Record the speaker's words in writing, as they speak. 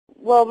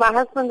Well, my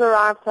husband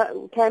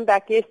came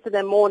back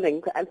yesterday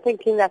morning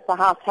thinking that the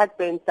house had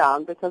burnt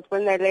down, because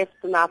when they left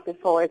the night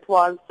before, it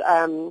was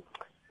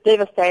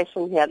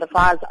devastation here. The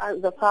fires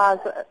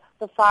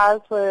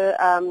were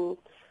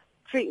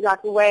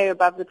like way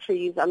above the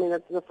trees. I mean,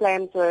 the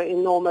flames were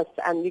enormous,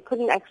 and you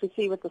couldn't actually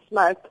see with the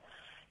smoke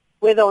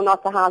whether or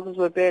not the houses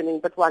were burning,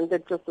 but one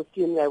did just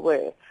assume they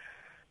were.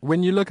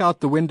 When you look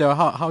out the window,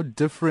 how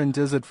different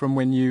is it from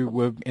when you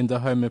were in the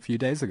home a few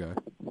days ago?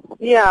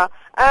 Yeah.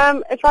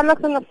 If I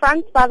look in the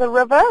front by the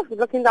river,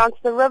 looking down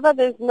to the river,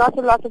 there's not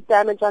a lot of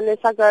damage. Unless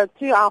I go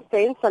to our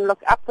fence and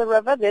look up the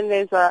river, then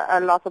there's a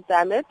lot of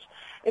damage.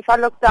 If I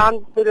look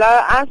down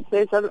below us,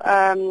 there's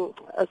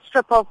a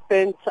strip of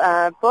burnt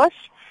bush.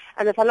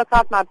 And if I look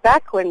out my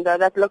back window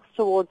that looks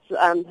towards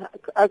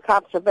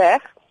Oudtshoorn,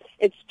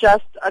 it's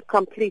just a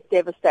complete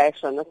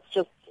devastation. It's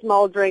just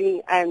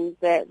smoldering, and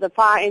the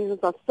fire engines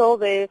are still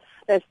there.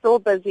 They're still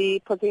busy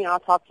putting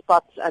out hot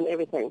spots and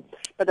everything.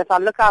 But if I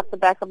look out the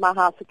back of my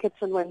house, the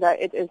kitchen window,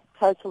 it is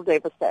total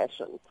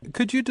devastation.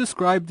 Could you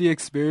describe the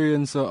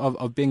experience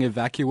of being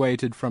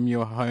evacuated from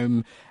your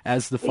home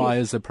as the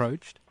fires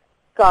approached?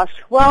 Gosh,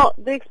 well,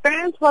 the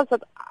experience was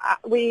that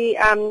we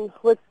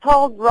were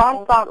told around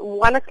about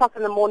 1 o'clock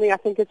in the morning, I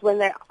think, is when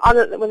they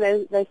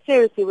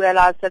seriously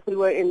realized that we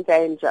were in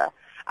danger.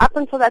 Up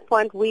until that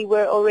point, we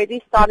were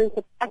already starting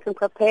to pack and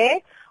prepare.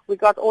 We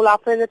got all our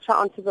furniture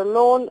onto the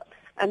lawn,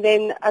 and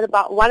then at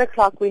about 1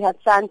 o'clock, we had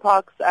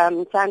Sandparks,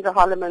 Sandra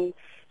Holloman.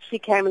 She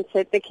came and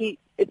said, "Nicky,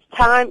 it's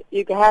time.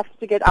 You have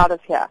to get out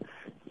of here."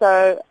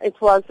 So it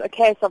was a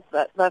case of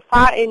the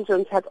fire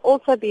engines had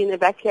also been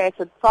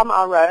evacuated from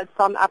our road,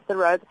 from up the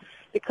road,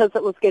 because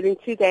it was getting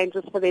too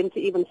dangerous for them to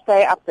even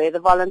stay up there. The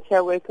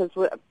volunteer workers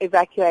were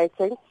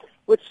evacuating,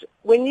 which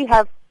when you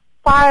have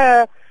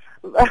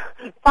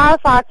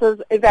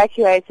firefighters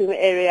evacuating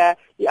the area,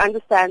 you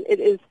understand it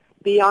is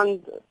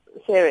beyond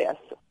serious.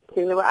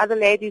 There were other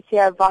ladies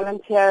here,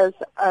 volunteers,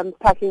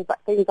 packing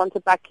things onto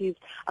buckies.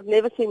 I've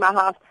never seen my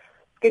house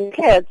get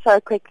cleared so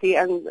quickly,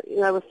 and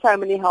with so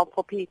many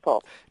helpful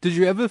people. Did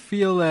you ever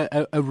feel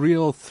a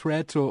real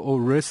threat or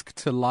risk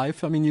to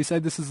life? I mean, you say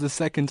this is the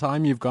second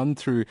time you've gone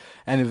through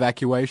an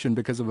evacuation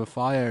because of a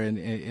fire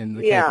in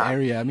the Cape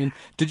area. I mean,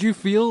 did you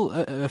feel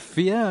a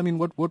fear? I mean,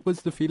 what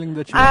was the feeling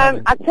that you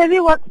had? I'll tell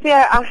you what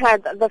fear I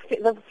had.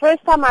 The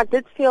first time I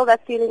did feel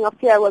that feeling of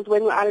fear was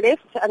when I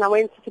left and I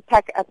went to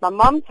pack at my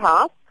mom's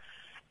house.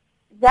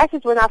 That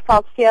is when I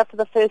felt fear for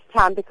the first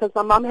time, because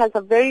my mom has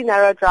a very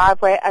narrow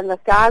driveway, and the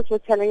guys were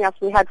telling us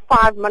we had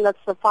 5 minutes.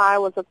 The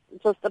fire was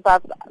just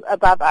above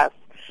us.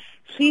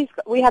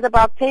 We had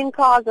about 10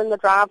 cars in the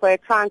driveway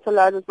trying to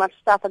load as much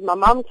stuff at my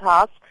mom's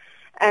house,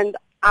 and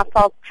I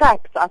felt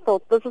trapped. I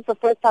thought, this is the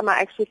first time I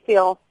actually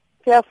feel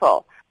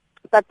fearful.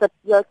 But the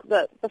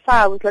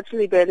fire was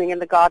literally burning in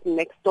the garden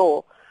next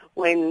door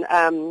when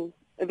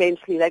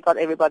eventually they got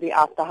everybody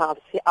out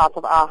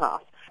of our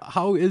house.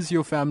 How is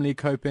your family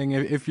coping?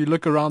 If you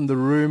look around the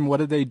room,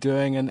 what are they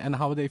doing and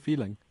how are they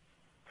feeling?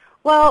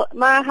 Well,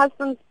 my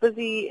husband's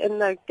busy in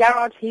the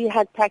garage. He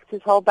had packed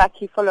his whole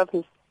backy full of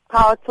his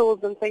power tools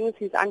and things.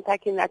 He's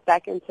unpacking that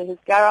back into his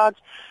garage.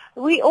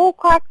 We all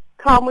quite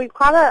calm. We're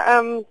quite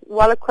a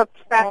well-equipped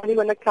family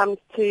when it comes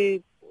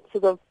to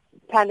sort of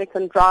panic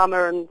and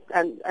drama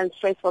and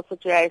stressful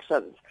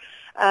situations.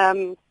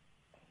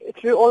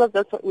 Through all of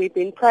this, we've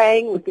been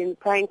praying. We've been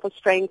praying for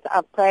strength.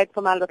 I've prayed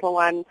for my little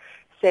one,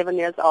 7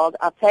 years old.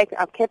 I've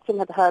kept him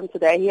at home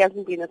today. He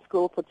hasn't been at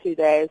school for 2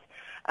 days.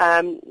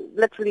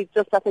 Literally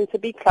just, I think, to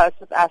be close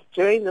with us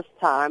during this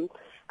time,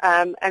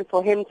 and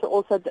for him to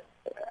also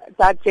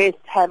digest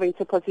having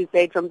to put his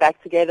bedroom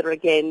back together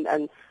again,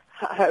 and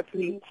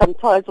hopefully some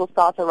toys will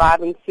start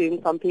arriving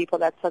soon from people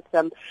that took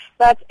them.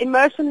 But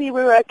emotionally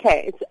we were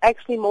okay. It's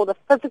actually more the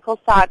physical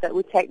side that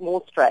we take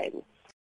more strain.